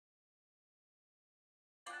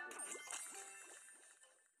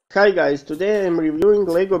Hi guys, today I am reviewing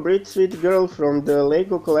LEGO Brit Sweet Girl from the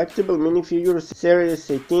LEGO Collectible Minifigures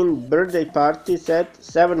Series 18 Birthday Party Set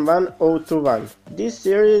 71021. This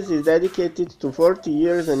series is dedicated to 40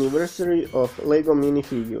 years anniversary of LEGO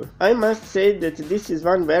Minifigure. I must say that this is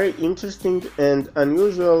one very interesting and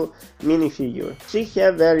unusual minifigure. She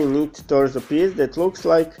has very neat torso piece that looks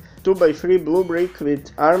like 2x3 blue brick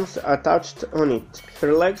with arms attached on it.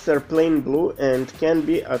 Her legs are plain blue and can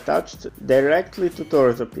be attached directly to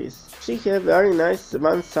torso piece. She has very nice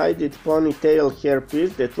one-sided ponytail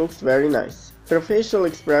hairpiece that looks very nice. Her facial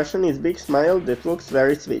expression is big smile that looks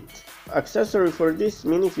very sweet. Accessory for this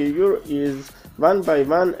minifigure is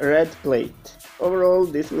 1x1 red plate. Overall,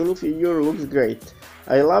 this minifigure looks great.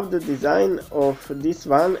 I love the design of this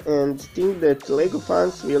one and think that LEGO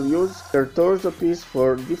fans will use her torso piece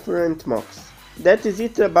for different mocks. That is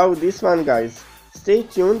it about this one, guys. Stay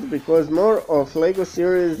tuned because more of LEGO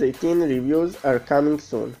Series 18 reviews are coming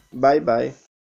soon. Bye bye.